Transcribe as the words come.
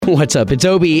What's up? It's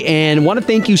Obi, and want to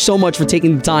thank you so much for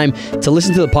taking the time to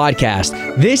listen to the podcast.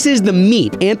 This is the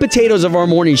meat and potatoes of our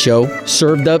morning show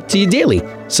served up to you daily.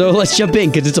 So let's jump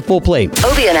in because it's a full plate.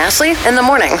 Obi and Ashley in the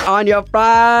morning. On your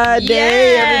Friday.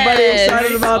 Yes. Everybody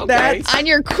excited about that? On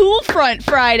your cool front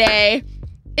Friday,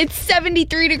 it's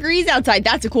 73 degrees outside.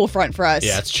 That's a cool front for us.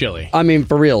 Yeah, it's chilly. I mean,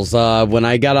 for reals. When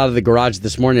I got out of the garage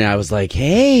this morning, I was like,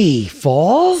 hey,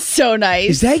 fall? So nice.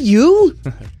 Is that you?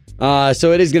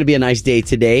 So it is going to be a nice day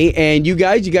today. And you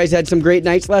guys had some great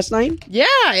nights last night?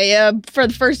 Yeah, for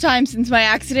the first time since my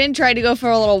accident, tried to go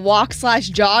for a little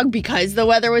walk/jog because the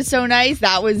weather was so nice.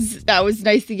 That was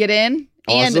nice to get in.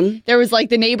 Awesome. And there was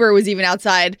the neighbor was even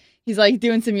outside. He's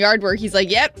doing some yard work. He's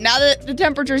yep, now that the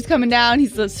temperature's coming down,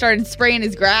 he's started spraying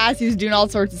his grass. He was doing all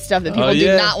sorts of stuff that people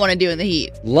do not want to do in the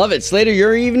heat. Love it. Slater,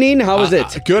 your evening, how was it?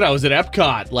 Good. I was at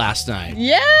Epcot last night.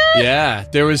 Yeah. Yeah.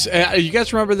 There was, you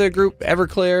guys remember the group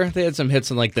Everclear? They had some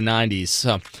hits in the 90s.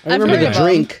 So. I remember the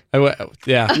drink.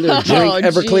 Yeah. The drink,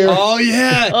 Everclear. Oh,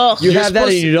 yeah. Ugh. You have that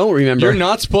and you don't remember. You're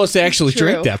not supposed to actually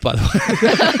drink that, by the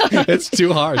way. It's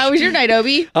too harsh. How was your night,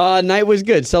 Obi? Night was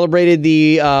good. Celebrated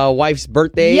the wife's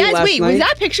birthday last night. Was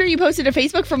that picture you posted to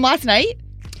Facebook from last night?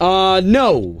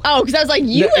 No. Oh, because I was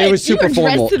it was super you were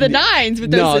formal. dressed to the nines with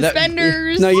those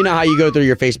suspenders. No, you know how you go through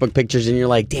your Facebook pictures and you're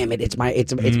like, damn it, it's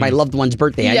my loved one's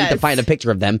birthday. I need to find a picture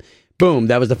of them. Boom,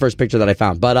 that was the first picture that I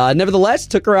found. But nevertheless,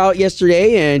 took her out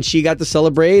yesterday and she got to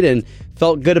celebrate and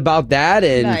felt good about that.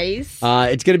 And nice.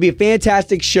 It's going to be a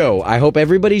fantastic show. I hope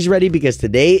everybody's ready because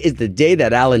today is the day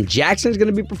that Alan Jackson is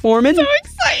going to be performing. So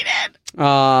excited.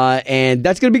 And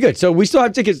that's going to be good. So we still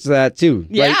have tickets to that too.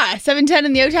 Yeah, right? 7:10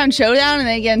 in the O-Town Showdown and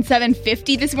then again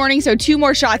 7:50 this morning. So 2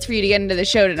 more shots for you to get into the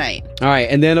show tonight. All right.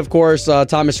 And then, of course,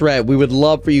 Thomas Rhett, we would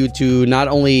love for you to not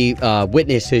only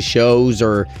witness his shows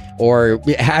or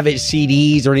have his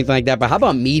CDs or anything like that, but how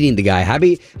about meeting the guy? How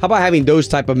about having those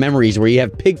type of memories where you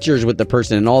have pictures with the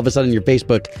person and all of a sudden your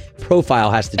Facebook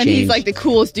profile has to change? And he's the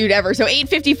coolest dude ever. So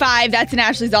 8:55, that's in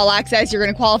Ashley's All Access. You're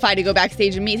going to qualify to go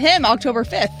backstage and meet him October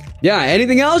 5th. Yeah.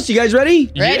 Anything else? You guys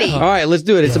ready? Ready. Yeah. All right. Let's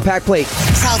do it. It's a packed plate.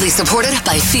 Proudly supported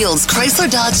by Fields Chrysler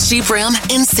Dodge Jeep Ram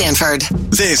in Sanford.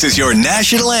 This is your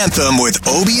national anthem with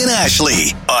Obie and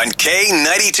Ashley on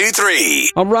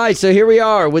K92.3. All right. So here we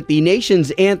are with the nation's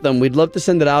anthem. We'd love to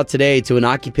send it out today to an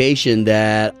occupation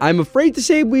that I'm afraid to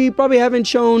say we probably haven't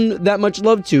shown that much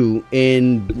love to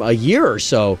in a year or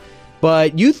so.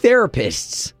 But you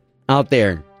therapists out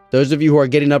there, those of you who are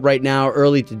getting up right now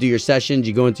early to do your sessions,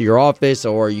 you go into your office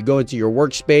or you go into your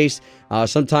workspace.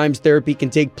 Sometimes therapy can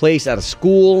take place at a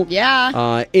school.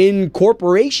 Yeah. In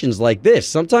corporations like this.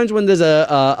 Sometimes when there's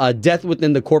a death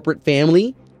within the corporate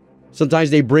family, sometimes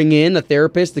they bring in a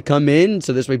therapist to come in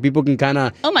so this way people can kind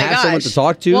of have someone to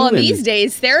talk to. Well, these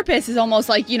days, therapist is almost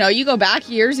you go back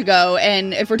years ago,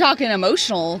 and if we're talking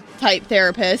emotional type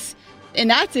therapists, in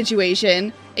that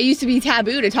situation, it used to be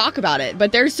taboo to talk about it.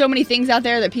 But there's so many things out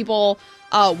there that people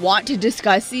want to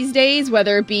discuss these days,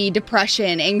 whether it be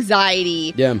depression,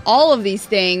 anxiety, all of these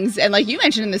things. And like you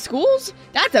mentioned in the schools,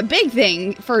 that's a big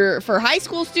thing for high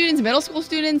school students, middle school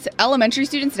students, elementary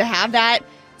students to have that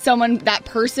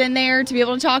person there to be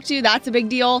able to talk to. That's a big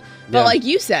deal. But like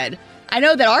you said, I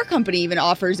know that our company even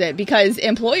offers it because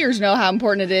employers know how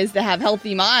important it is to have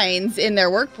healthy minds in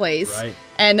their workplace. Right.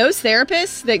 And those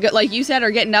therapists that, like you said,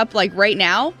 are getting up right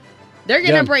now, they're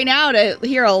getting up right now to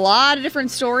hear a lot of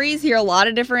different stories, hear a lot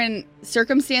of different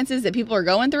circumstances that people are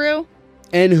going through.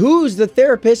 And who's the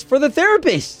therapist for the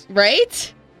therapist?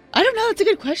 Right? I don't know. That's a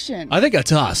good question. I think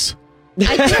that's us.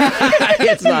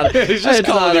 It's not. It's just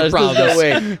calling it problems. No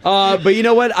way. But you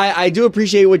know what? I do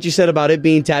appreciate what you said about it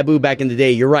being taboo back in the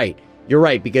day. You're right. You're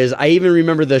right, because I even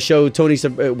remember the show with Tony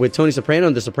Soprano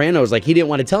and The Sopranos. He didn't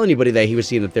want to tell anybody that he was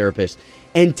seeing a therapist.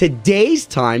 And today's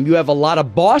time, you have a lot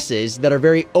of bosses that are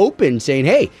very open, saying,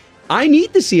 "Hey, I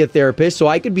need to see a therapist so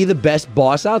I could be the best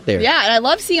boss out there." Yeah, and I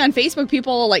love seeing on Facebook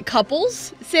people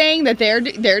couples saying that they're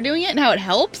doing it and how it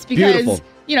helps because Beautiful.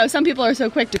 Some people are so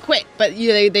quick to quit, but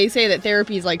they say that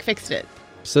therapy's fixed it.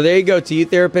 So there you go, to you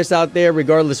therapists out there,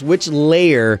 regardless which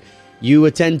layer you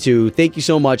attend to. Thank you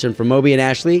so much. And from Obie and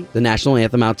Ashley, the national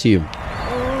anthem out to you.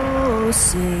 Oh,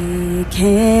 say,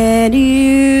 can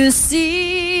you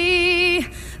see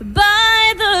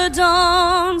by the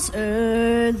dawn's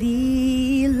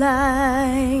early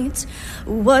light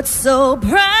what so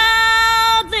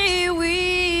proudly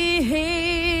we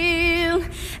hailed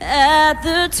at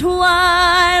the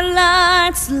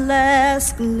twilight's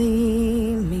last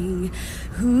gleaming,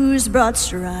 whose broad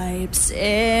stripes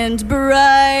and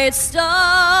bright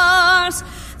stars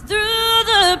through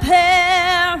the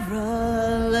perilous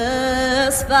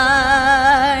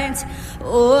fight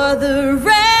o'er the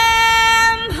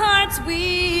ramparts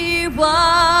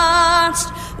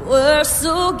were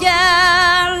so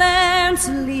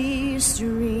gallantly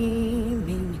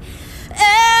streaming,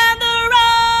 and the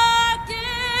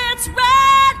rocket's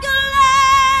red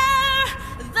glare,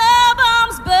 the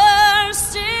bombs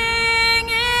bursting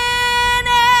in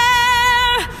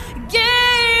air,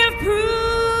 gave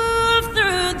proof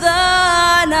through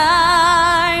the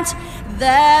night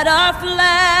that our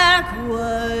flag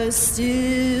was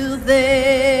still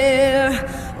there.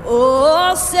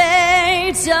 Oh,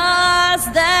 say does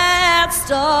that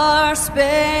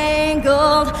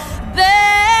star-spangled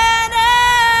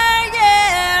banner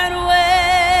yet wave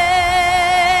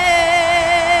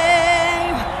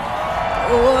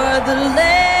o'er the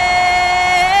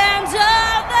land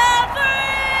of the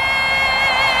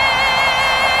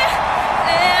free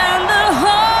and the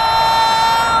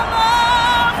home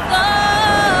of the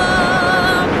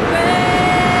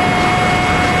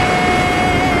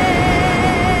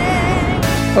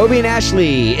brave. Obie and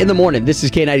Ashley in the morning. This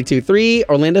is K92.3,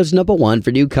 Orlando's #1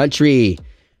 for New Country.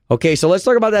 Okay, so let's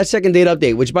talk about that second date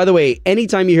update, which, by the way,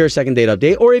 anytime you hear a second date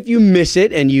update, or if you miss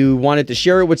it and you wanted to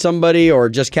share it with somebody or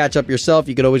just catch up yourself,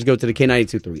 you could always go to the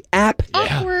K92.3 app.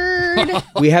 Awkward.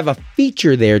 We have a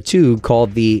feature there, too,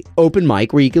 called the open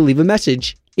mic, where you can leave a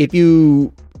message if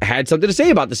you had something to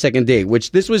say about the second date,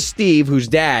 which this was Steve, whose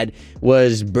dad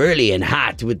was burly and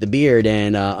hot with the beard,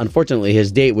 and unfortunately, his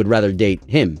date would rather date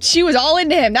him. She was all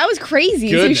into him. That was crazy.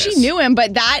 Goodness. So she knew him,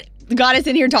 but that got us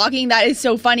in here talking. That is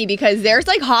so funny because there's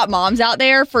like hot moms out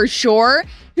there for sure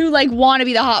who like want to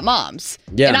be the hot moms.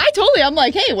 Yeah. And I'm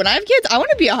like, hey, when I have kids, I want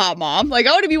to be a hot mom. Like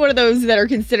I want to be one of those that are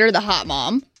considered the hot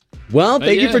mom. Well,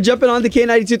 thank you yeah. for jumping on the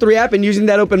K92.3 app and using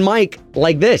that open mic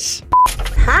like this.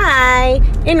 Hi.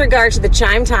 In regards to the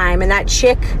chime time and that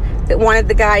chick that wanted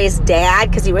the guy's dad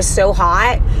because he was so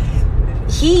hot,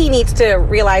 he needs to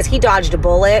realize he dodged a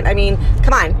bullet. I mean,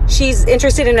 come on. She's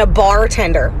interested in a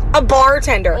bartender. A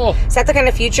bartender. Oh. Is that the kind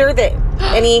of future that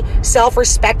any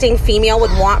self-respecting female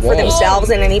would want for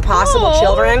themselves and any possible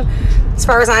children? As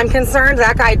far as I'm concerned,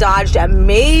 that guy dodged a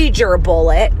major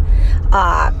bullet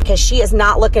because she is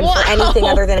not looking for anything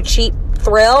other than a cheap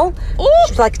thrill.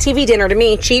 She's like TV dinner to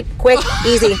me. Cheap, quick,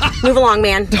 easy. Move along,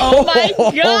 man. Oh my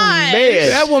God. man.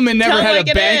 That woman never Tell had like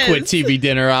a it banquet is. TV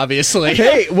dinner, obviously.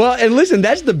 Hey, well, and listen,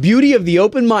 that's the beauty of the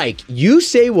open mic. You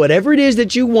say whatever it is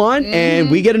that you want, and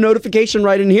we get a notification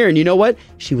right in here. And you know what?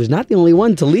 She was not the only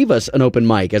one to leave us an open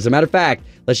mic. As a matter of fact,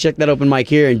 let's check that open mic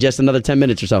here in just another 10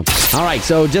 minutes or so. All right,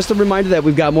 so just a reminder that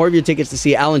we've got more of your tickets to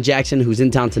see Alan Jackson, who's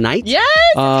in town tonight. Yes,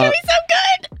 it's going to be so good.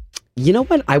 You know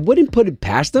what? I wouldn't put it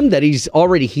past him that he's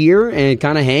already here and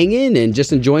kind of hanging and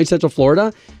just enjoying Central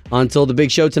Florida until the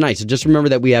big show tonight. So just remember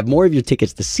that we have more of your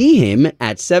tickets to see him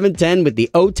at 7:10 with the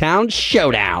O-Town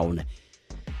Showdown.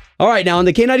 All right, now on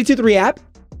the K92.3 app,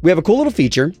 we have a cool little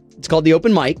feature. It's called the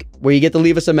open mic, where you get to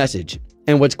leave us a message.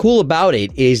 And what's cool about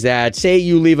it is that, say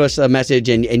you leave us a message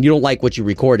and you don't like what you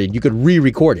recorded, you could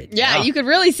re-record it. Yeah, you could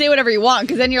really say whatever you want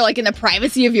because then you're like in the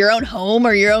privacy of your own home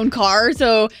or your own car.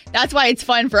 So that's why it's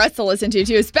fun for us to listen to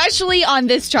too, especially on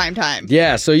this chime time.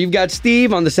 Yeah, so you've got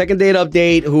Steve on the second date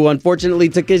update who unfortunately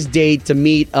took his date to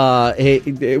meet,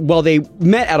 they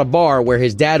met at a bar where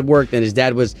his dad worked, and his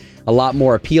dad was a lot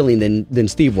more appealing than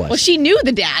Steve was. Well, she knew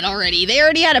the dad already. They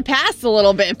already had a past a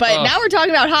little bit, but now we're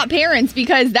talking about hot parents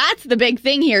because that's the big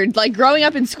thing here. Like growing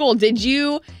up in school, did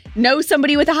you know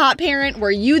somebody with a hot parent?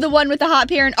 Were you the one with a hot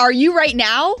parent? Are you right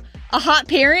now a hot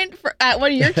parent at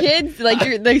one of your kids?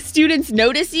 Like the students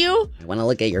notice you? I want to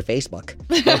look at your Facebook.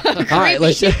 All right,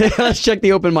 let's check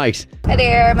the open mics. Hi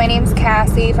there, my name's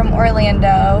Cassie from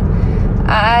Orlando.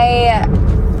 I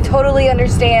totally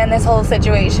understand this whole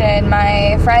situation.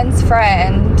 My friend's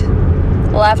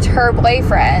friend left her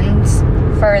boyfriend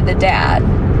for the dad.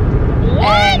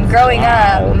 And growing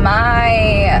up,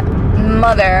 my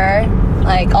mother,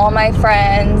 like all my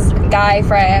friends, guy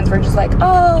friends, were just like,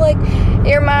 oh, like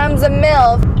your mom's a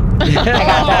MILF. I got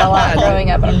that a lot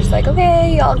growing up, and I'm just like,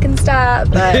 okay, y'all can stop.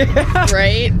 But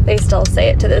Right? they still say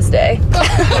it to this day.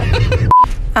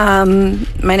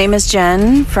 My name is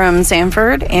Jen from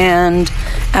Sanford, and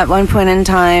at one point in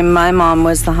time, my mom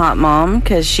was the hot mom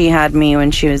because she had me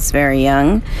when she was very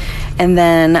young. And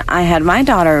then I had my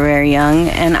daughter very young,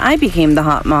 and I became the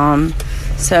hot mom.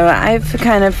 So I've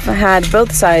kind of had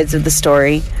both sides of the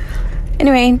story.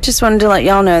 Anyway, just wanted to let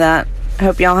y'all know that. I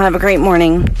hope y'all have a great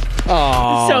morning.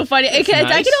 Aww, So funny. Because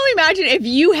nice. I can only imagine if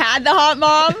you had the hot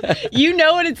mom, you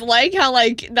know what it's like, how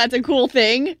like that's a cool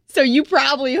thing. So you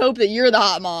probably hope that you're the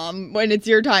hot mom when it's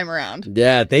your time around.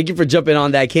 Yeah, thank you for jumping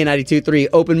on that K92.3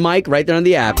 open mic right there on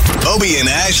the app. Obie and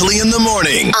Ashley in the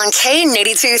morning. On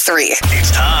K82.3.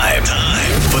 It's time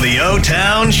for the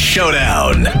O-Town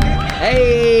Showdown.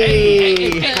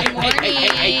 Hey! Good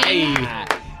morning.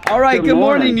 All right, good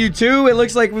morning, you two. It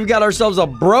looks like we've got ourselves a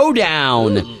bro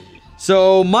down.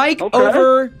 So, Mike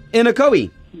over in Ocoee.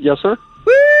 Yes, sir.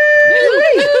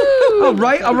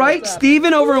 All right.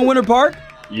 Steven over in Winter Park.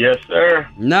 Yes, sir.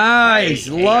 Nice.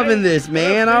 Loving this,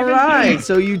 man. All right.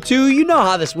 So, you two, you know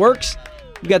how this works.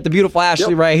 We got the beautiful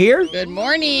Ashley right here. Good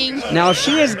morning. Now,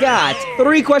 she has got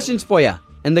 3 questions for you.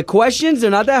 And the questions,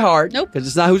 they're not that hard. Nope. Because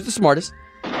it's not who's the smartest.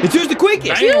 It's who's the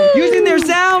quickest. Using their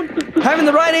sound, having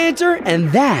the right answer,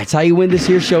 and that's how you win this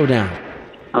here showdown.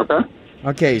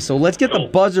 Okay, so let's get the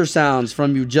buzzer sounds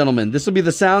from you gentlemen. This will be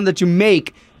the sound that you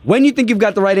make when you think you've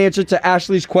got the right answer to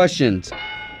Ashley's questions.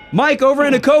 Mike, over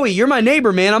in Ocoee, you're my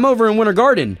neighbor, man. I'm over in Winter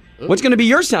Garden. What's going to be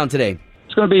your sound today?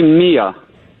 It's going to be Mia.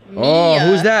 Oh,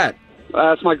 who's that?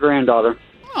 That's my granddaughter.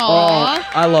 Aww. Oh,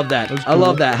 I love that. I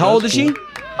love that. How old is she?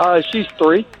 She's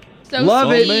 3. So love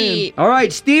sweet. it. All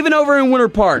right, Steven over in Winter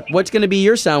Park. What's going to be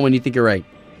your sound when you think you're right?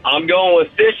 I'm going with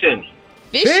fishing.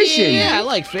 Fishing? Yeah, I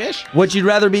like fish. What you'd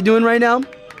rather be doing right now?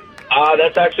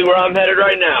 That's actually where I'm headed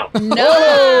right now.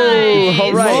 Nice.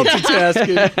 All right.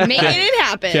 Multitasking. Making it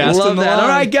happen. Cast Love on the that. line. All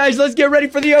right, guys, let's get ready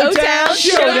for the O-Town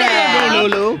Showdown.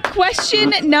 Showdown.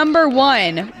 Question number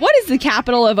 1. What is the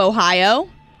capital of Ohio?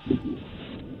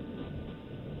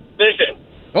 Fishing.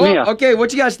 Oh, okay,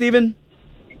 what you got, Steven?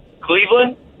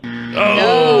 Cleveland.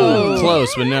 No.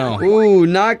 Close, but no. Ooh,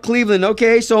 not Cleveland.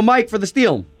 Okay, so Mike for the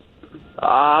steal.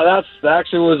 That's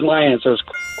actually was my answer. Is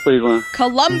Cleveland.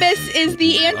 Columbus is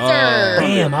the answer.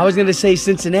 Damn, I was going to say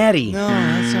Cincinnati. No,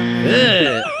 that's all right.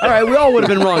 Ugh. All right, we all would have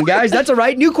been wrong, guys. That's all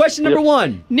right. New question number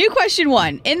 1. New question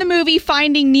 1. In the movie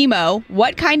Finding Nemo,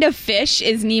 what kind of fish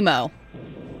is Nemo?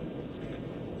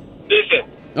 Fishing.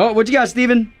 Oh, what you got,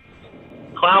 Steven?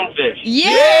 Clownfish.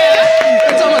 Yeah!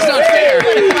 That's almost not fair.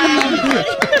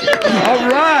 All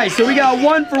right, so we got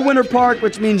 1 for Winter Park,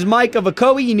 which means Mike of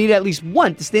Ocoee, you need at least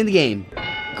 1 to stay in the game.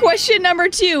 Question number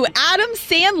 2. Adam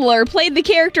Sandler played the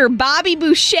character Bobby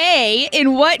Boucher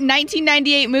in what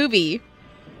 1998 movie?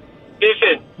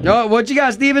 Fishing. Oh, what you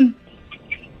got, Steven?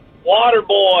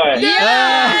 Waterboy.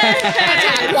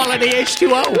 Quality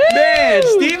H2O. Man,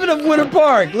 Steven of Winter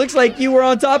Park. Looks like you were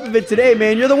on top of it today,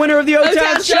 man. You're the winner of the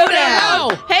O-Town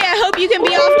Showdown. Hey, I hope you can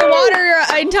be off the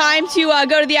water in time to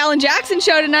go to the Alan Jackson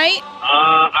show tonight.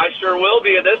 I sure will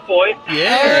be at this point. All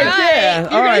Yeah. right. Yeah,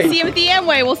 You're all going right. to see him at the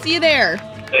Amway. We'll see you there.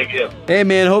 Thank you. Hey,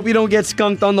 man, hope you don't get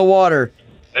skunked on the water.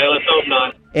 Hey, let's hope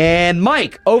not. And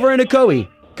Mike over in Ocoee.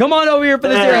 Come on over here for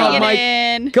this air Bring hug, it Mike.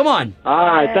 in. Come on. All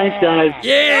right, thanks, guys.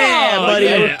 Yeah, buddy.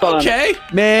 Yeah. Okay.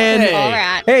 Man. Hey. All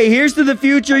right. Hey, here's to the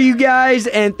future, you guys,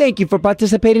 and thank you for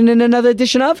participating in another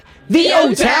edition of the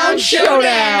O-Town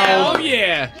Showdown. Oh,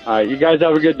 yeah. All right, you guys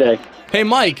have a good day. Hey,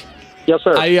 Mike. Yes,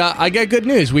 sir. I got good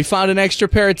news. We found an extra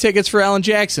pair of tickets for Alan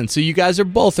Jackson, so you guys are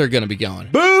both going to be going.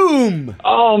 Boom!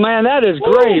 Oh, man, that is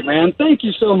great, man. Thank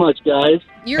you so much, guys.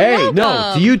 You're Hey, welcome.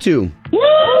 no, to you two.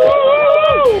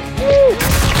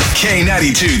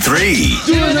 K92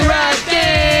 Doing the right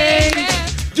thing.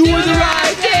 Doing the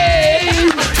right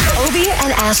thing. Obie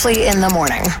and Ashley in the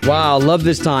morning. Wow, love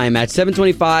this time at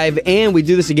 7:25, and we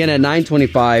do this again at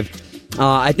 9:25.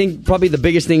 I think probably the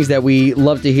biggest things that we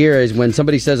love to hear is when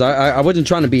somebody says, I wasn't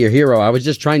trying to be your hero, I was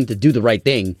just trying to do the right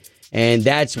thing. And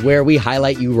that's where we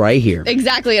highlight you right here.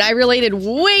 Exactly, and I related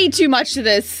way too much to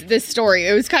this story.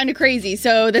 It was kind of crazy.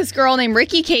 So this girl named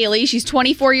Ricky Kaylee, she's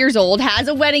 24 years old, has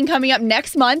a wedding coming up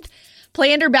next month,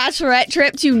 planned her bachelorette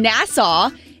trip to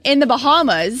Nassau in the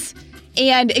Bahamas,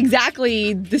 and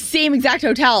exactly the same exact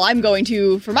hotel I'm going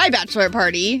to for my bachelorette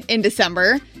party in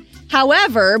December.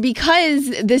 However, because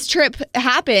this trip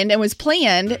happened and was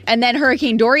planned, and then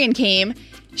Hurricane Dorian came,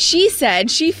 she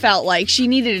said she felt like she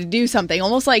needed to do something,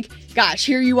 almost like, gosh,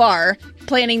 here you are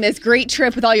planning this great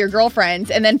trip with all your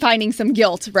girlfriends and then finding some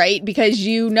guilt, right? Because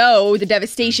you know the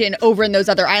devastation over in those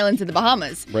other islands in the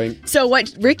Bahamas. Right. So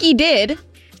what Ricky did,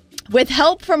 with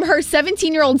help from her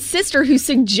 17-year-old sister who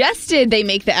suggested they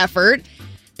make the effort,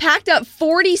 packed up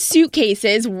 40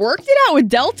 suitcases, worked it out with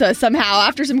Delta somehow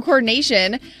after some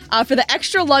coordination for the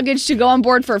extra luggage to go on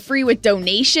board for free with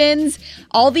donations,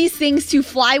 all these things to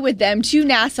fly with them to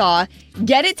Nassau,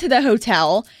 get it to the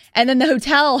hotel, and then the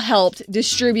hotel helped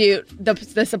distribute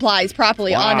the supplies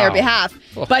properly on their behalf.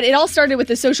 But it all started with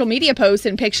the social media posts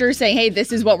and pictures saying, hey,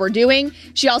 this is what we're doing.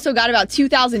 She also got about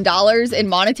 $2,000 in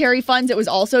monetary funds that was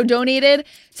also donated.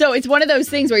 So it's one of those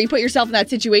things where you put yourself in that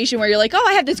situation where you're like, oh,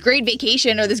 I have this great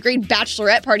vacation or this great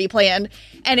bachelorette party planned,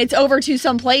 and it's over to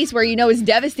some place where you know is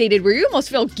devastated, where you almost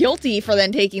feel guilty for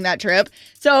then taking that trip.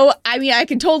 So, I mean, I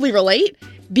can totally relate,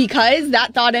 because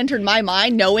that thought entered my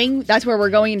mind, knowing that's where we're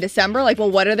going in December. Like, well,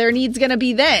 what are their needs going to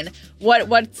be then?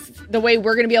 What's the way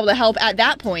we're going to be able to help at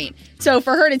that point? So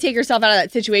for her to take herself out of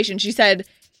that situation, she said,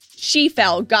 she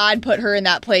felt God put her in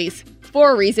that place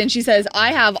for a reason. She says,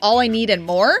 I have all I need and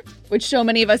more, which so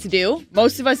many of us do.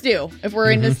 Most of us do. If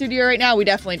we're in the studio right now, we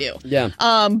definitely do. Yeah.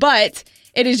 But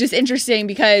it is just interesting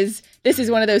because this is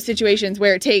one of those situations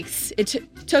where it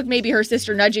took maybe her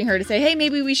sister nudging her to say, hey,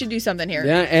 maybe we should do something here.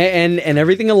 Yeah, and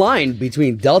everything aligned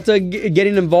between Delta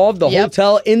getting involved, the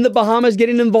hotel in the Bahamas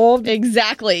getting involved.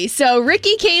 Exactly. So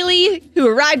Ricky Cayley, who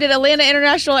arrived at Atlanta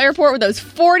International Airport with those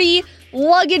 40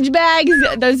 luggage bags,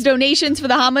 those donations for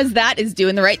the Bahamas, that is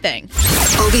doing the right thing.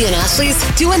 Obie and Ashley's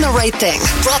Doing the Right Thing.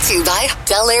 Brought to you by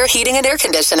Bel Air Heating and Air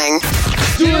Conditioning.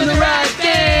 Doing the right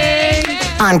thing.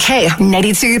 On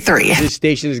K92.3. This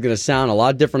station is going to sound a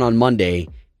lot different on Monday.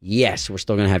 Yes, we're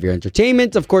still going to have your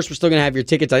entertainment. Of course, we're still going to have your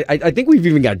tickets. I think we've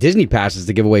even got Disney passes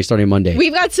to give away starting Monday.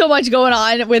 We've got so much going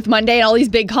on with Monday and all these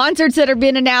big concerts that have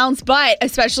been announced, but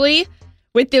especially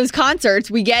with those concerts,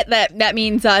 we get that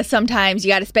means sometimes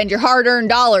you got to spend your hard-earned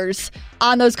dollars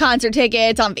on those concert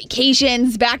tickets, on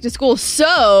vacations, back to school.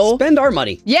 So spend our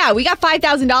money. Yeah, we got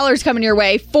 $5,000 coming your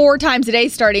way 4 times a day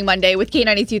starting Monday with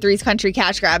K92.3's Country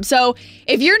Cash Grab. So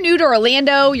if you're new to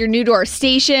Orlando, you're new to our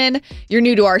station, you're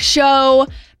new to our show,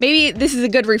 maybe this is a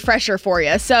good refresher for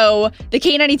you. So the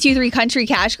K92.3 Country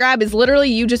Cash Grab is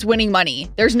literally you just winning money.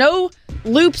 There's no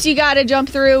loops you got to jump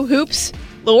through, hoops.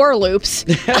 Or loops.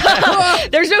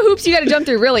 There's no hoops you got to jump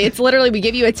through, really. It's literally we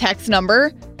give you a text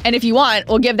number, and if you want,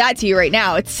 we'll give that to you right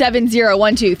now. It's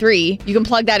 70123. You can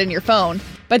plug that in your phone.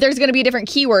 But there's going to be a different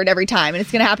keyword every time, and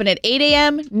it's going to happen at 8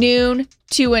 a.m., noon,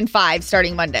 2, and 5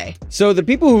 starting Monday. So the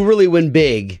people who really win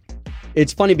big,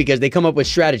 it's funny because they come up with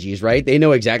strategies, right? They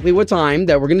know exactly what time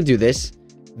that we're going to do this.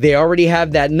 They already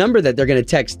have that number that they're going to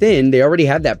text in. They already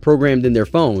have that programmed in their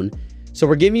phone. So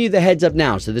we're giving you the heads up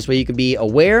now. So this way you can be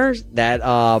aware that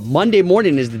Monday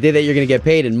morning is the day that you're going to get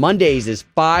paid. And Mondays is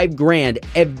 $5,000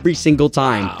 every single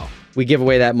time we give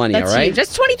away that money. That's all right. huge.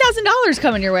 Just $20,000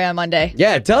 coming your way on Monday.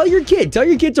 Yeah. Tell your kid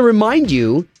to remind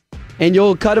you, and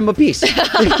you'll cut him a piece.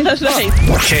 Nice.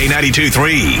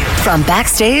 K92.3. From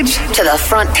backstage to the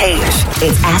front page,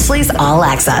 it's Ashley's All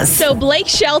Access. So Blake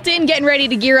Shelton getting ready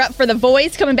to gear up for The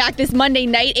Voice, coming back this Monday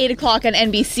night, 8 o'clock on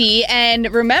NBC.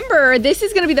 And remember, this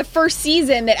is going to be the first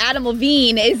season that Adam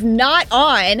Levine is not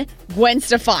on. Gwen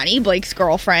Stefani, Blake's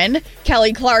girlfriend,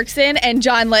 Kelly Clarkson, and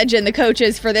John Legend, the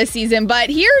coaches for this season. But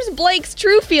here's Blake's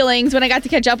true feelings when I got to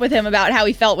catch up with him about how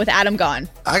he felt with Adam gone.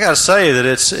 I got to say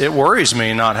that it worries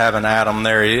me not having Adam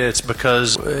there. It's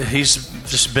because he's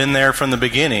just been there from the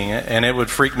beginning, and it would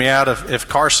freak me out if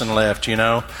Carson left, you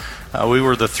know. We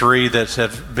were the three that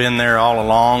have been there all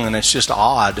along, and it's just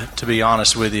odd, to be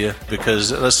honest with you, because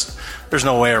there's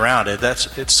no way around it.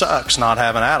 It sucks not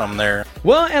having Adam there.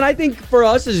 Well, and I think for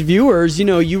us as viewers, you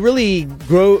know, you really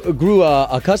grew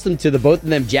accustomed to the both of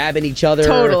them jabbing each other.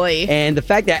 Totally. And the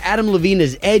fact that Adam Levine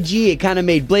is edgy, it kind of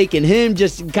made Blake and him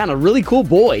just kind of really cool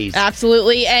boys.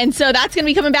 Absolutely. And so that's going to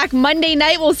be coming back Monday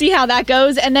night. We'll see how that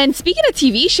goes. And then speaking of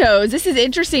TV shows, this is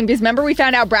interesting because remember we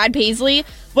found out Brad Paisley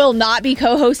will not be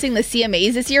co-hosting the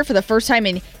CMAs this year for the first time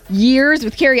in years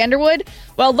with Carrie Underwood.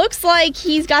 Well, looks like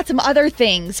he's got some other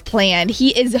things planned.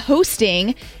 He is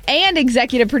hosting and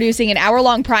executive producing an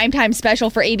hour-long primetime special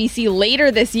for ABC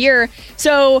later this year.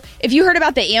 So if you heard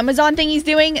about the Amazon thing he's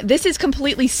doing, this is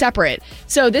completely separate.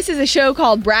 So this is a show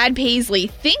called Brad Paisley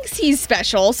Thinks He's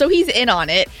Special, so he's in on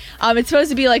it. It's supposed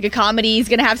to be like a comedy. He's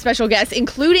going to have special guests,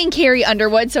 including Carrie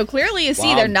Underwood. So clearly you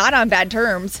see they're not on bad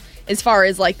terms as far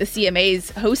as like the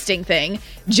CMA's hosting thing.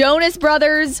 Jonas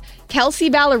Brothers, Kelsey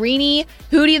Ballerini,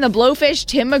 Hootie and the Blowfish,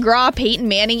 Tim McGraw, Peyton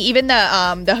Manning, even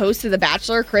the host of The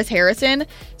Bachelor, Chris Harrison.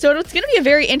 So it's going to be a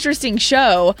very interesting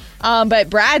show, but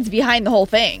Brad's behind the whole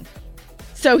thing.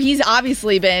 So he's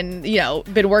obviously been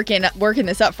working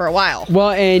this up for a while.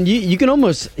 Well, and you can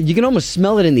almost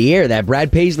smell it in the air that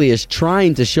Brad Paisley is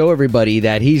trying to show everybody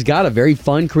that he's got a very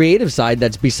fun, creative side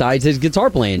that's besides his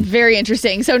guitar playing. Very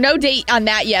interesting. So no date on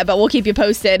that yet, but we'll keep you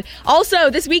posted.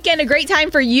 Also, this weekend, a great time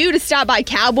for you to stop by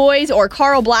Cowboys or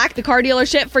Carl Black, the car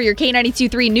dealership, for your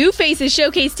K92.3 New Faces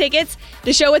Showcase tickets.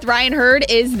 The show with Ryan Hurd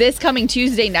is this coming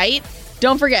Tuesday night.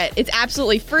 Don't forget, it's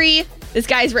absolutely free. This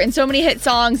guy's written so many hit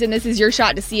songs, and this is your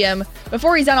shot to see him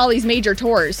before he's on all these major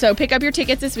tours. So pick up your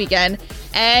tickets this weekend.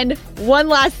 And one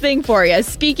last thing for you.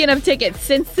 Speaking of tickets,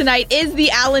 since tonight is the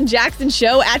Alan Jackson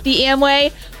Show at the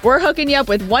Amway, we're hooking you up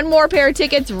with one more pair of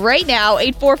tickets right now,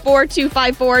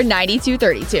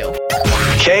 844-254-9232.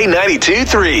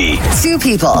 K92.3. 2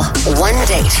 people, 1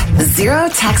 date, 0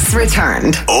 texts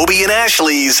returned. Obie and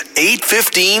Ashley's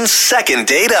 8:15 second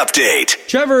date update.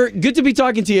 Trevor, good to be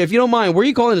talking to you. If you don't mind, where are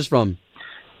you calling us from?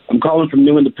 I'm calling from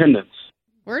New Independence.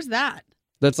 Where's that?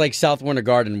 That's like South Winter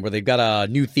Garden, where they've got a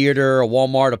new theater, a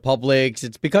Walmart, a Publix.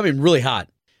 It's becoming really hot.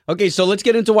 Okay, so let's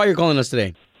get into why you're calling us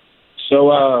today. So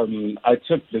I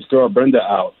took this girl Brenda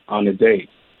out on a date.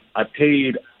 I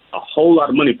paid a whole lot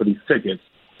of money for these tickets,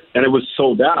 and it was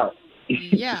sold out.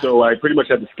 Yeah. So I pretty much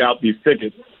had to scalp these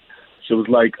tickets. So it was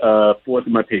like a fourth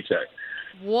of my paycheck.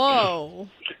 Whoa.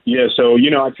 Yeah, so,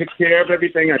 I took care of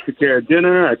everything. I took care of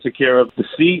dinner. I took care of the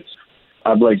seats.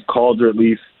 I've, called her at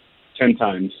least 10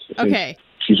 times. Okay.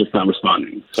 She's just not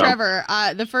responding. So. Trevor,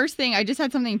 the first thing, I just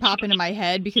had something pop into my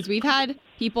head because we've had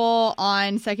people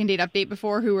on Second Date Update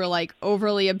before who were,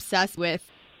 overly obsessed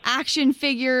with action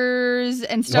figures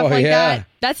and stuff that.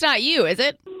 That's not you, is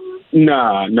it? No,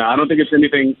 I don't think it's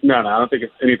anything. No, I don't think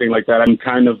it's anything like that. I'm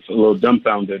kind of a little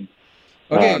dumbfounded.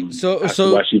 Okay, so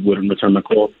why she wouldn't return my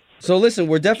call. So listen,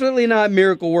 we're definitely not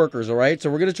miracle workers, all right? So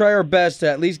we're going to try our best to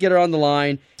at least get her on the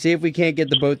line, see if we can't get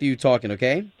the both of you talking,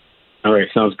 okay? All right,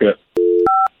 sounds good.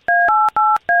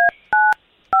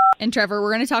 And Trevor,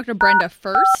 we're going to talk to Brenda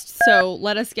first, so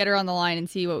let us get her on the line and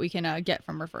see what we can get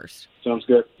from her first. Sounds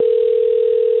good.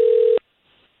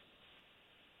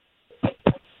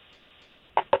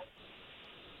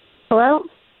 Hello?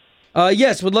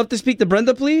 Yes, would love to speak to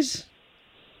Brenda, please.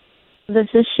 This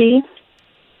is she.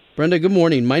 Brenda, good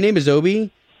morning. My name is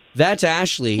Obi. That's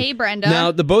Ashley. Hey, Brenda.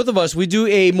 Now, the both of us, we do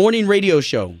a morning radio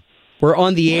show. We're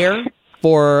on the air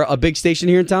for a big station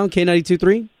here in town,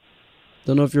 K92.3.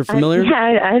 Don't know if you're familiar.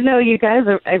 I know you guys.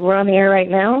 We're on the air right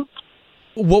now.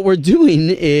 What we're doing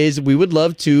is we would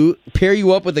love to pair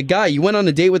you up with a guy. You went on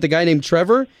a date with a guy named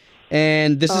Trevor,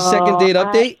 and this is Second Date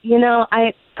Update.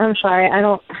 I'm sorry.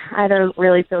 I don't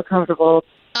really feel comfortable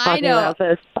talking about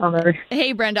this on the...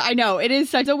 Hey, Brenda, I know. It is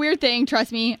such a weird thing.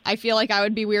 Trust me. I feel like I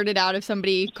would be weirded out if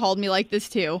somebody called me like this,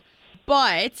 too.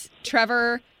 But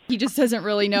Trevor, he just doesn't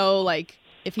really know,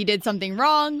 if he did something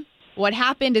wrong, what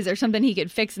happened. Is there something he could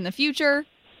fix in the future?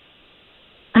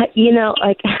 I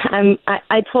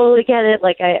totally get it.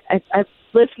 I've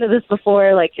listened to this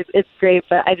before. It's great,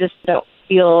 but I just don't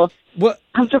feel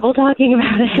comfortable talking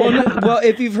about it. Well,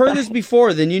 if you've heard this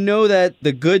before, then you know that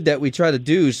the good that we try to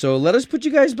do. So let us put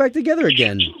you guys back together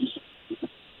again.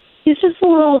 He's just a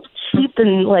little cheap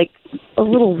and a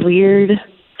little weird.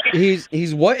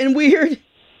 He's what and weird?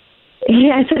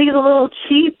 Yeah, I said he's a little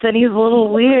cheap and he's a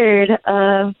little weird.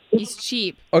 He's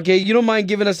cheap. Okay, you don't mind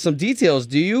giving us some details,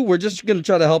 do you? We're just going to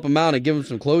try to help him out and give him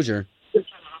some closure.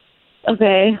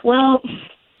 Okay, well,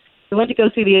 we went to go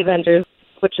see the Avengers,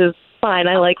 which is fine.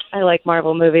 I like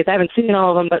Marvel movies. I haven't seen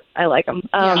all of them, but I like them.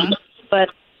 But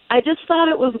I just thought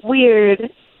it was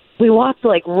weird. We walked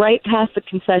right past the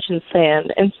concession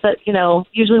stand, and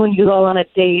usually when you go on a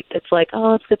date, it's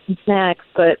let's get some snacks.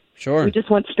 But sure, we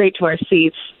just went straight to our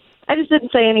seats. I just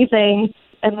didn't say anything.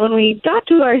 And when we got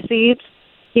to our seats,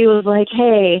 he was like,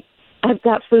 "Hey, I've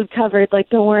got food covered.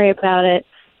 Don't worry about it."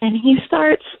 And he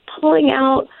starts pulling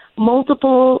out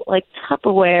multiple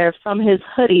Tupperware from his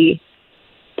hoodie.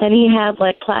 And he had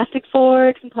plastic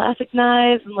forks and plastic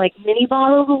knives and mini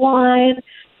bottles of wine.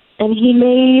 And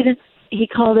he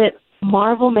called it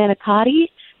Marvel manicotti.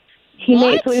 He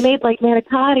made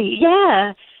manicotti.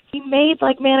 Yeah. He made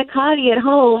manicotti at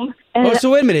home. And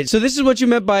so wait a minute. So this is what you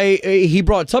meant by he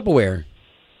brought Tupperware.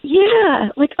 Yeah,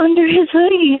 under his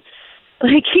hoodie.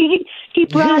 He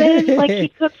brought in, he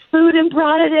cooked food and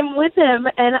brought it in with him.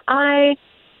 And I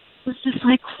was just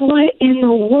what in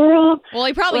the world? Well,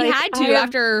 he probably had to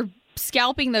after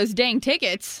scalping those dang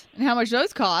tickets and how much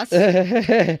those cost.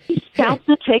 Scalped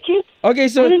the tickets? Okay,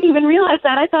 so... I didn't even realize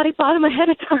that. I thought he bought them ahead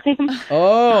of time.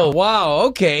 Oh, wow.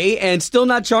 Okay. And still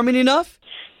not charming enough?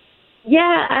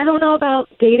 Yeah, I don't know about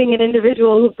dating an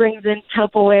individual who brings in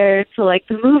Tupperware to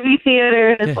the movie theater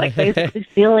and is basically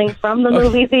stealing from the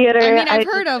movie theater. I mean, I've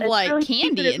heard of really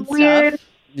candy and weird stuff.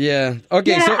 Yeah.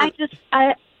 Okay. Yeah, so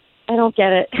I don't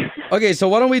get it. Okay, so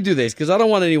why don't we do this? Because I don't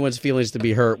want anyone's feelings to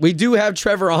be hurt. We do have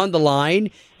Trevor on the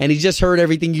line, and he just heard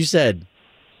everything you said.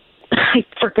 I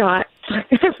forgot. I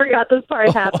forgot this part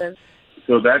happened.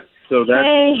 So that's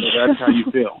how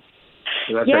you feel.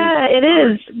 Yeah, it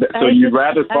is. So you'd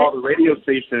rather call the radio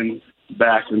station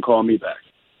back than call me back?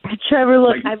 Trevor,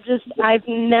 look, I've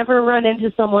never run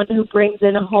into someone who brings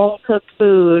in home cooked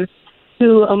food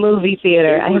to a movie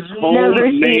theater. I have never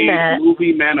seen that.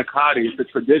 Movie manicotti. It's a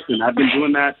tradition. I've been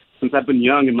doing that since I've been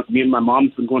young, and me and my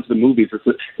mom's been going to the movies.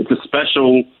 It's a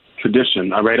special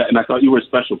tradition, all right? And I thought you were a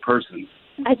special person.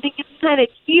 I think it's kind of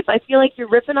cheap. I feel like you're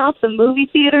ripping off the movie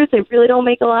theaters. They really don't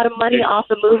make a lot of money off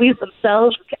the movies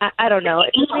themselves. I don't know.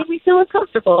 It just made me feel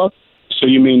uncomfortable. So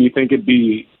you mean you think it'd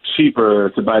be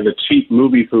cheaper to buy the cheap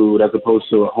movie food as opposed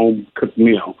to a home cooked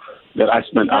meal that I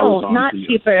spent hours No, on. not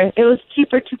cheaper. It was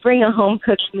cheaper to bring a home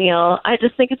cooked meal. I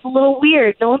just think it's a little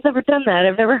weird. No one's ever done that.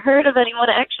 I've never heard of anyone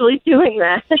actually doing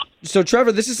that. So,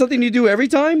 Trevor, this is something you do every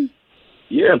time?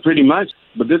 Yeah, pretty much.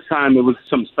 But this time it was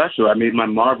something special. I made my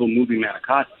Marvel movie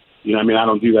manicotti. You know what I mean? I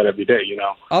don't do that every day, you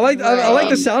know. I like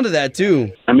the sound of that,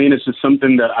 too. I mean, it's just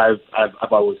something that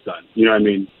I've always done. You know what I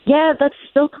mean? Yeah, that's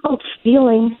still called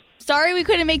stealing. Sorry we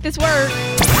couldn't make this work.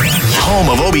 Home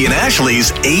of Obie and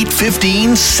Ashley's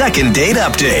 8:15 second date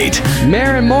update.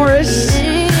 Maren Morris.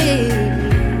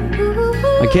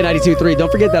 On K92.3.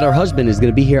 Don't forget that our husband is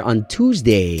going to be here on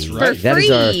Tuesday. For That is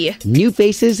free. our New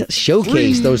Faces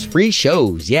Showcase. Those free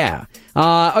shows, yeah.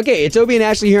 Okay, it's Obie and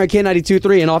Ashley here on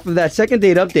K92.3. And off of that second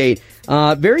date update,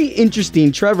 very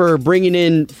interesting. Trevor bringing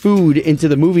in food into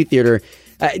the movie theater.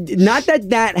 Not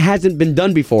that hasn't been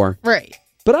done before. Right.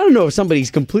 But I don't know if somebody's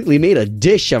completely made a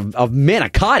dish of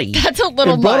manicotti. That's a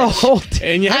little and brought a much. whole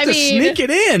And you have to sneak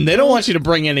it in. They don't want you to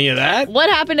bring any of that. What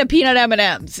happened to peanut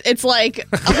M&Ms? It's like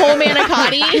a whole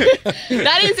manicotti.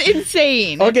 That is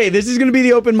insane. Okay, this is going to be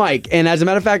the open mic. And as a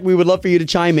matter of fact, we would love for you to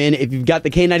chime in. If you've got the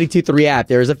K92.3 app,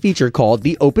 there is a feature called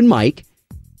the open mic.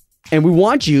 And we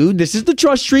want you, this is the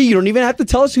trust tree. You don't even have to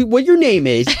tell us what your name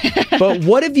is. But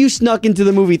what if you snuck into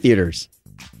the movie theaters?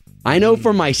 I know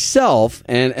for myself,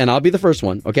 and I'll be the first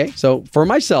one, okay? So for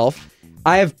myself,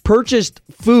 I have purchased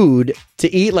food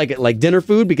to eat, like dinner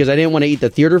food, because I didn't want to eat the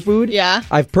theater food. Yeah.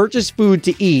 I've purchased food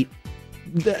to eat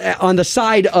on the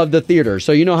side of the theater.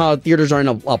 So you know how theaters are in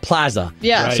a plaza.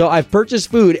 Yeah. Right. So I've purchased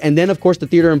food, and then, of course, the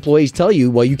theater employees tell you,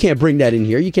 well, you can't bring that in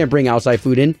here. You can't bring outside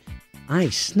food in. I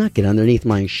snuck it underneath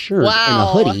my shirt and a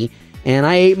hoodie. And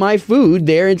I ate my food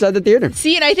there inside the theater.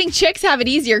 See, and I think chicks have it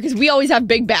easier because we always have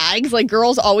big bags. Like,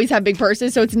 girls always have big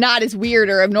purses, so it's not as weird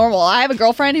or abnormal. I have a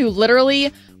girlfriend who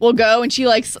literally will go and she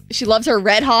loves her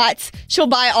Red Hots. She'll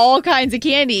buy all kinds of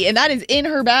candy, and that is in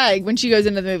her bag when she goes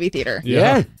into the movie theater.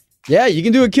 Yeah. Yeah, you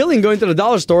can do a killing going to the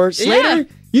dollar store. Slater,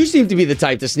 you seem to be the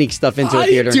type to sneak stuff into a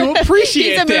theater. I do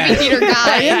appreciate He's a that. movie theater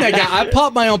guy. I am that guy. I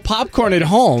pop my own popcorn at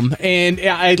home, and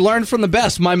I learned from the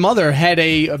best. My mother had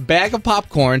a bag of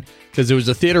popcorn because there was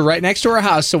a theater right next to her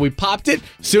house, so we popped it.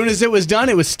 As soon as it was done,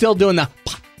 it was still doing the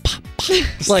pop, pop,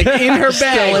 pop. Like in her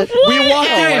bag. We walked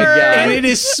in, and it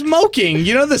is smoking.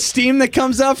 You know the steam that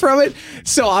comes out from it?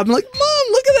 So I'm like,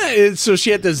 Mom, look at that. And so she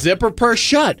had to zip her purse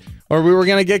shut, or we were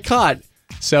going to get caught.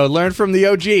 So learn from the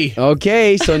OG.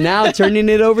 Okay, so now turning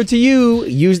it over to you.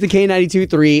 Use the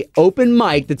K92.3 open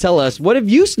mic to tell us, what have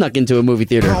you snuck into a movie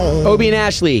theater? Obie and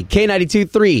Ashley,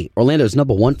 K92.3, Orlando's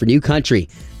 #1 for new country.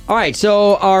 All right,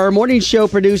 so our morning show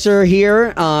producer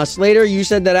here, Slater, you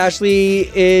said that Ashley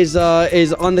is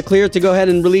on the clear to go ahead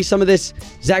and release some of this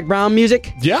Zac Brown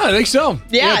music? Yeah, I think so.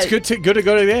 Yeah. It's good to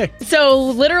go today. So,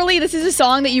 literally, this is a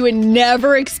song that you would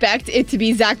never expect it to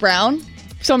be Zac Brown.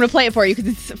 So I'm going to play it for you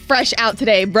because it's fresh out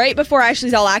today, right before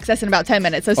Ashley's All Access in about 10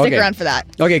 minutes. So stick around for that.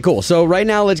 Okay, cool. So right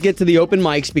now, let's get to the open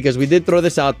mics because we did throw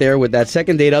this out there with that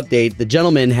second date update. The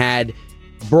gentleman had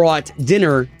brought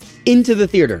dinner into the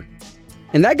theater.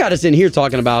 And that got us in here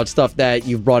talking about stuff that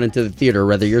you've brought into the theater,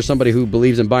 whether you're somebody who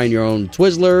believes in buying your own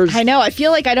Twizzlers. I know. I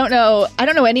feel like I don't know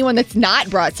anyone that's not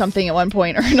brought something at one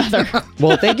point or another.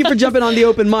 Well, thank you for jumping on the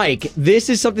open mic. This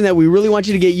is something that we really want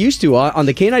you to get used to on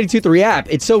the K92.3 app.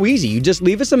 It's so easy. You just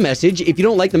leave us a message. If you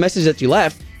don't like the message that you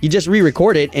left, you just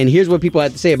re-record it. And here's what people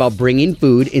have to say about bringing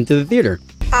food into the theater.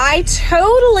 I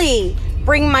totally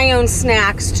bring my own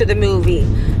snacks to the movie.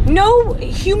 No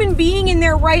human being in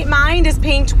their right mind is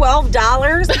paying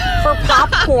 $12 for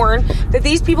popcorn that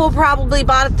these people probably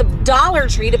bought at the Dollar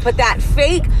Tree to put that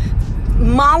fake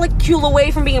molecule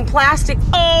away from being plastic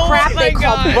crap they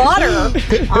call butter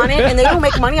on it, and they don't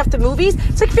make money off the movies.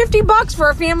 It's like $50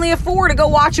 for a family of 4 to go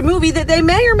watch a movie that they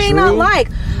may or may not like.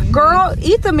 Girl,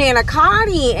 eat the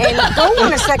manicotti and go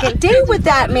on a second date with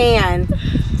that man.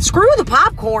 Screw the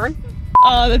popcorn.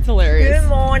 Oh, that's hilarious. Good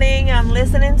morning. I'm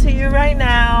listening to you right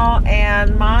now,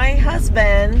 and my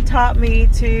husband taught me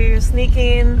to sneak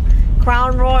in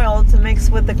Crown Royal to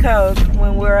mix with the Coke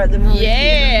when we're at the movie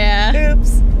theater.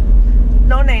 Oops.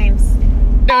 No names.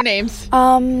 No names.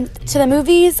 To the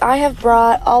movies, I have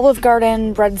brought Olive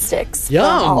Garden breadsticks. Yum.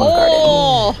 From Olive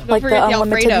Garden. Don't Like the forget the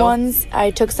unlimited Alfredo. ones. I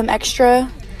took some extra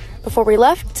before we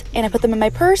left, and I put them in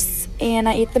my purse, and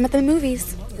I ate them at the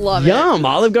movies. Love Yum.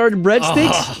 Olive Garden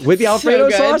breadsticks with the Alfredo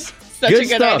So good. sauce? Such a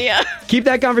good idea. Keep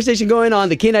that conversation going on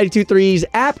the K92.3's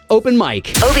app Open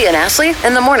Mic. Obie and Ashley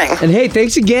in the morning. And hey,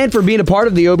 thanks again for being a part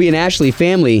of the Obie and Ashley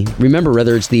family. Remember,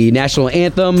 whether it's the national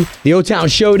anthem, the O-Town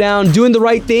Showdown, doing the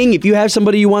right thing, if you have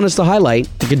somebody you want us to highlight,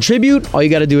 to contribute, all you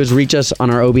got to do is reach us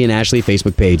on our Obie and Ashley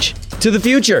Facebook page. To the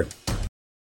future.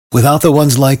 Without the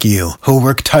ones like you, who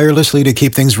work tirelessly to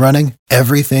keep things running,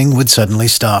 everything would suddenly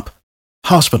stop.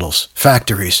 Hospitals,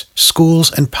 factories,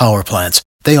 schools, and power plants,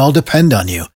 they all depend on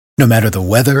you. No matter the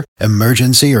weather,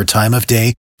 emergency, or time of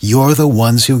day, you're the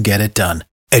ones who get it done.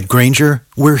 At Grainger,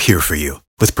 we're here for you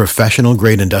with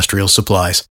professional-grade industrial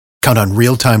supplies. Count on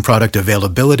real-time product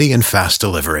availability and fast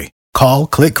delivery. Call,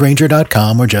 click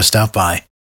Grainger.com, or just stop by.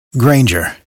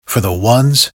 Grainger, for the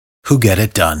ones who get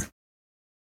it done.